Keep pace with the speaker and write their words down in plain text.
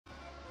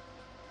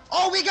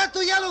Oh, we got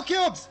 2 yellow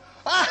cubes!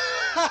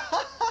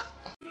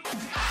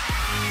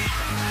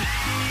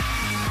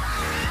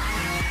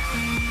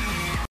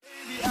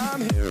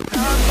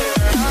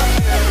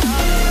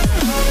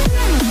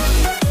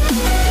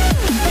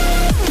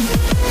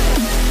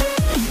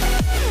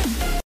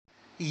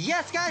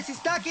 Yes guys,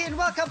 it's Ducky and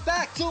welcome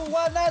back to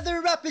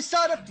another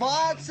episode of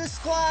Monster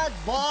Squad.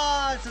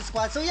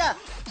 So yeah,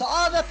 to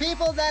all the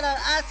people that are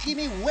asking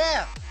me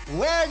where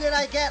did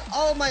I get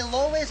all my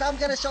lowest, I'm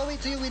gonna show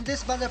it to you in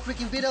this mother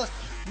freaking videos,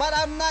 but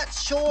I'm not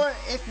sure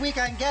if we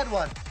can get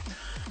one.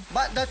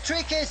 But the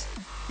trick is,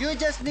 you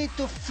just need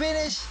to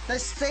finish the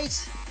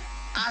stage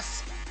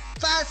as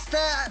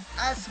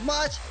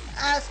much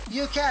as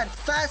you can,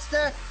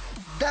 faster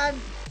than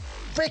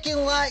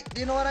freaking light,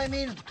 you know what I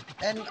mean?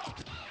 And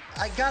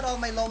I got all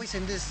my lowest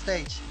in this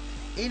stage.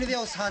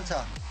 Invios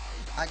Hunter,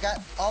 I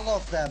got all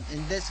of them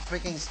in this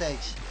freaking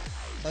stage.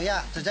 So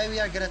yeah, today we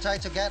are gonna try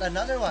to get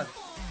another one.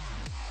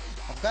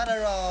 I've got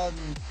around,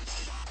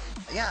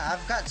 yeah,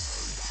 I've got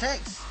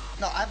 6.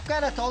 No, I've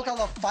got a total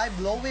of 5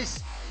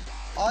 lowest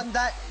on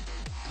that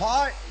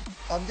part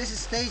on this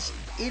stage,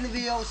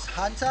 Invios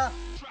Hunter.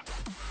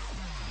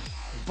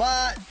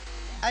 But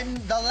and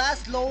the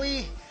last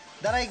lowy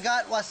that I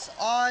got was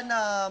on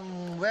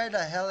where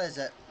the hell is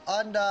it?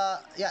 On the,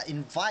 yeah,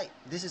 invite.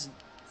 This is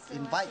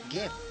invite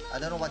gift. I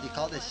don't know what you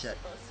call this shit.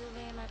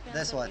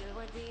 This one.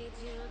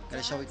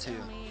 Gonna show it to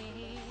you.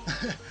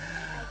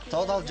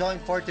 Total join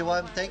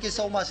 41. Thank you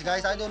so much,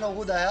 guys. I don't know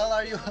who the hell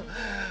are you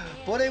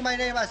putting my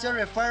name as your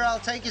referral.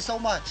 Thank you so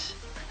much.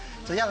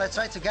 So yeah, let's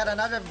try to get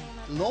another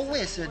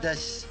lowest with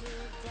this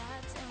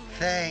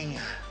thing.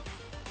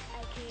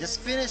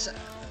 Just finish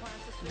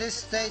this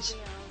stage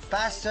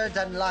faster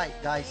than light,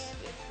 guys.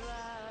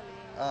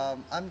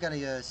 I'm gonna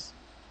use,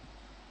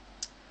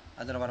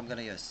 I don't know what I'm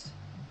gonna use.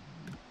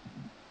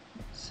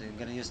 So I'm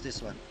gonna use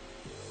this one.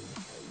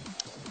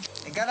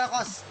 It gonna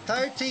cost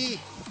 30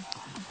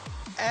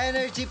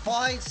 energy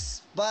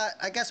points, but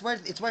I guess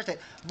it's worth it.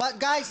 But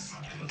guys,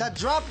 the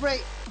drop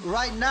rate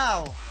right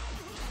now,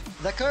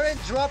 the current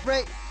drop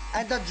rate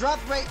and the drop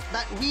rate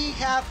that we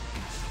have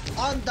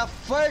on the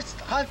first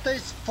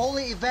Hunters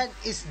Folly event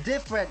is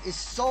different. It's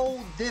so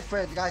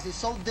different, guys. It's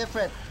so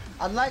different.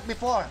 Unlike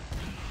before,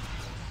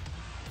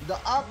 the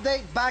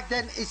update back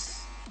then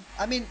is,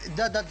 I mean,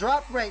 the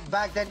drop rate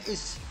back then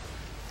is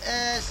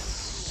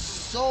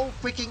so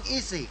freaking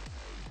easy.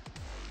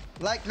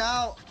 Like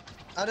now,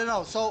 I don't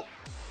know. So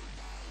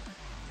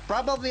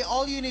probably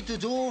all you need to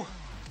do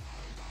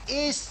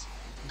is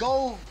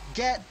go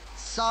get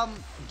some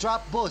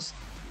drop boost.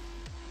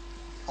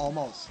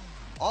 Almost.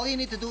 All you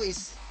need to do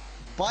is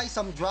buy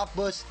some drop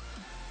boost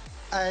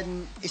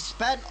and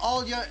spend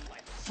all your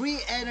free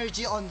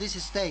energy on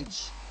this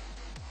stage.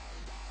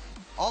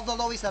 All the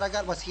lowest that I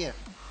got was here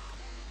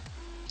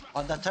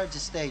on the 3rd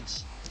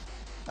stage.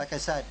 Like I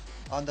said,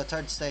 on the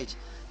 3rd stage.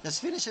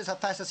 Just finish it as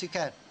fast as you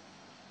can.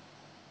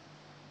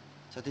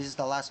 So this is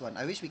the last one.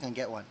 I wish we can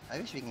get one. I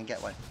wish we can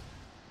get one.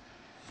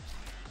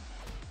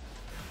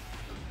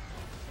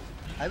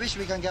 I wish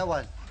we can get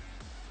one.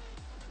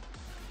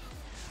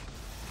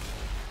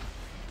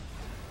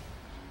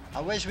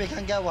 I wish we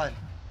can get one.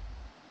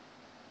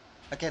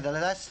 Okay, the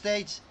last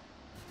stage.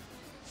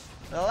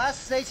 The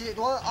last stage, it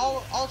will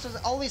also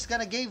always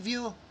gonna give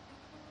you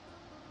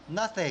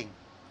nothing.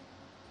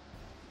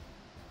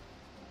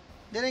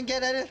 Didn't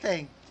get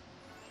anything.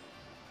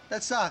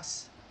 That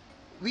sucks.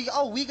 We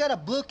got a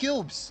blue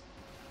cubes.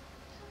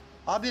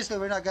 Obviously,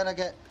 we're not gonna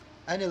get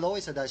any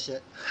lowest of that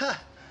shit.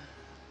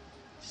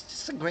 It's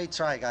just a great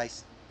try,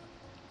 guys.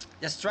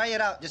 Just try it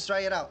out. Just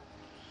try it out.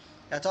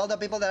 That's all the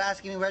people that are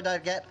asking me where did I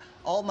get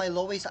all my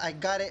lowest. I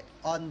got it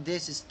on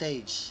this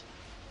stage.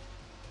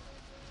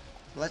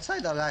 Let's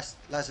try the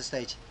last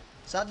stage.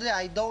 Sadly,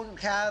 I don't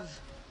have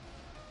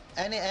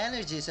any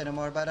energies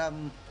anymore, but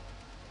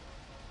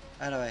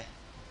anyway,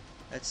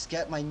 let's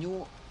get my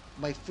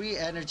free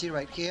energy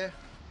right here.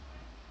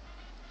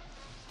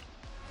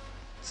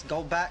 Let's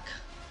go back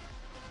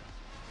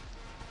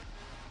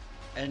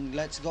and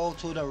let's go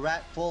to the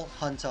Ratful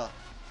Hunter.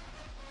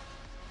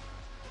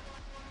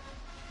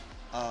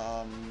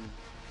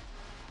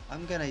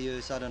 I'm gonna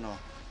use, I don't know,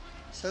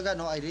 still got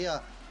no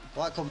idea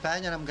what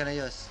companion I'm gonna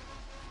use.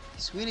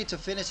 So we need to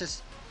finish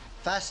this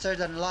faster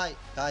than light,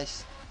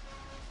 guys.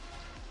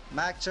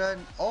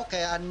 Mactron.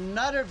 Okay,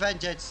 another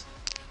Vengens.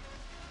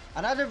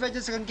 Another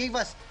Vengens can give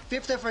us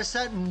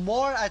 50%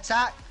 more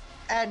attack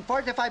and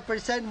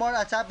 45% more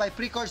attack by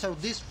precore. So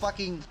this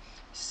fucking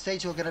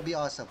stage will gonna be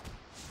awesome.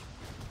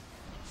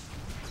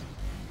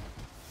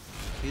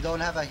 You don't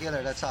have a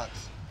healer, that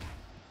sucks.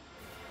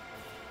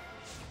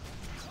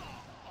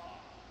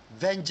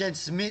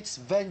 Vengens meets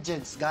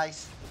Vengens,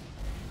 guys.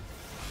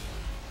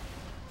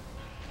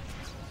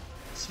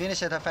 Let's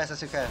finish it as fast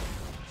as you can.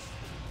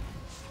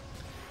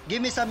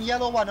 Give me some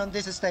yellow one on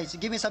this stage.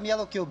 Give me some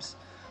yellow cubes.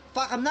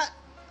 Fuck, I'm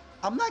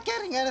not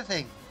getting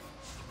anything.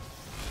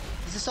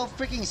 This is so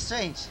freaking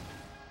strange.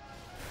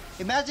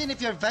 Imagine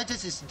if your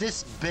Vengens is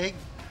this big.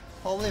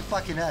 Holy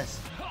fucking ass.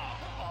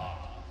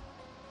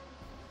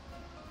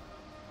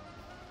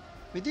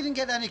 We didn't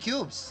get any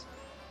cubes.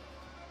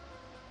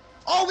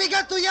 Oh, we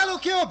got 2 yellow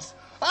cubes!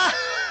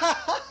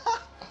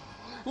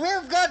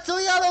 We've got 2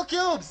 yellow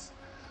cubes!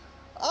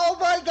 Oh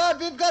my god,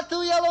 we've got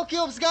 2 yellow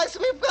cubes, guys!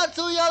 We've got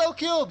 2 yellow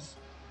cubes!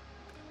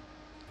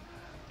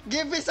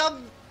 Give me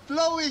some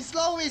lowies,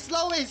 lowies,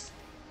 lowies!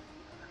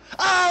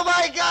 Oh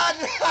my god!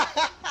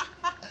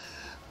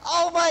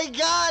 Oh my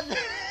god!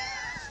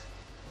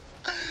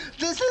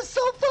 This is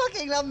so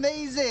fucking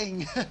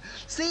amazing!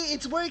 See,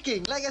 it's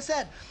working. Like I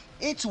said,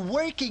 it's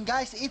working,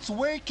 guys. It's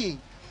working.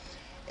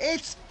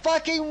 It's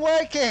fucking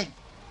working.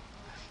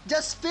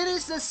 Just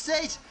finish the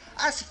stage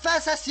as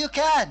fast as you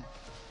can.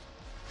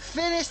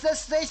 Finish the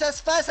stage as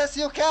fast as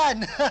you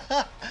can.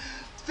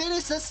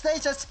 Finish the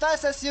stage as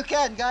fast as you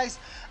can, guys.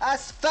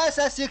 As fast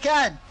as you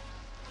can.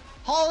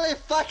 Holy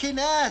fucking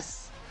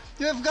ass.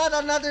 You've got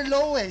another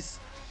Lois.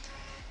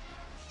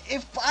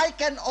 If I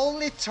can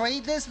only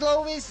trade this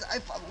Lois,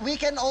 if we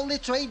can only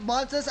trade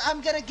monsters,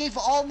 I'm gonna give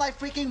all my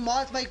freaking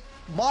my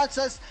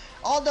monsters,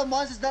 all the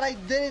monsters that I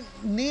didn't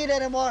need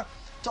anymore,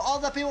 to all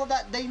the people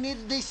that they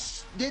needed.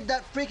 This did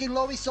that freaking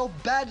Lois so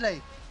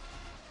badly.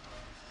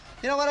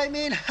 You know what I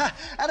mean?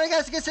 Anyway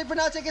guys, that's it for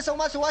now. Thank you so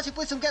much for watching.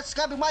 Please don't forget to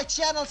subscribe to my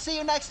channel. See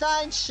you next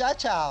time. Ciao,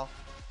 ciao.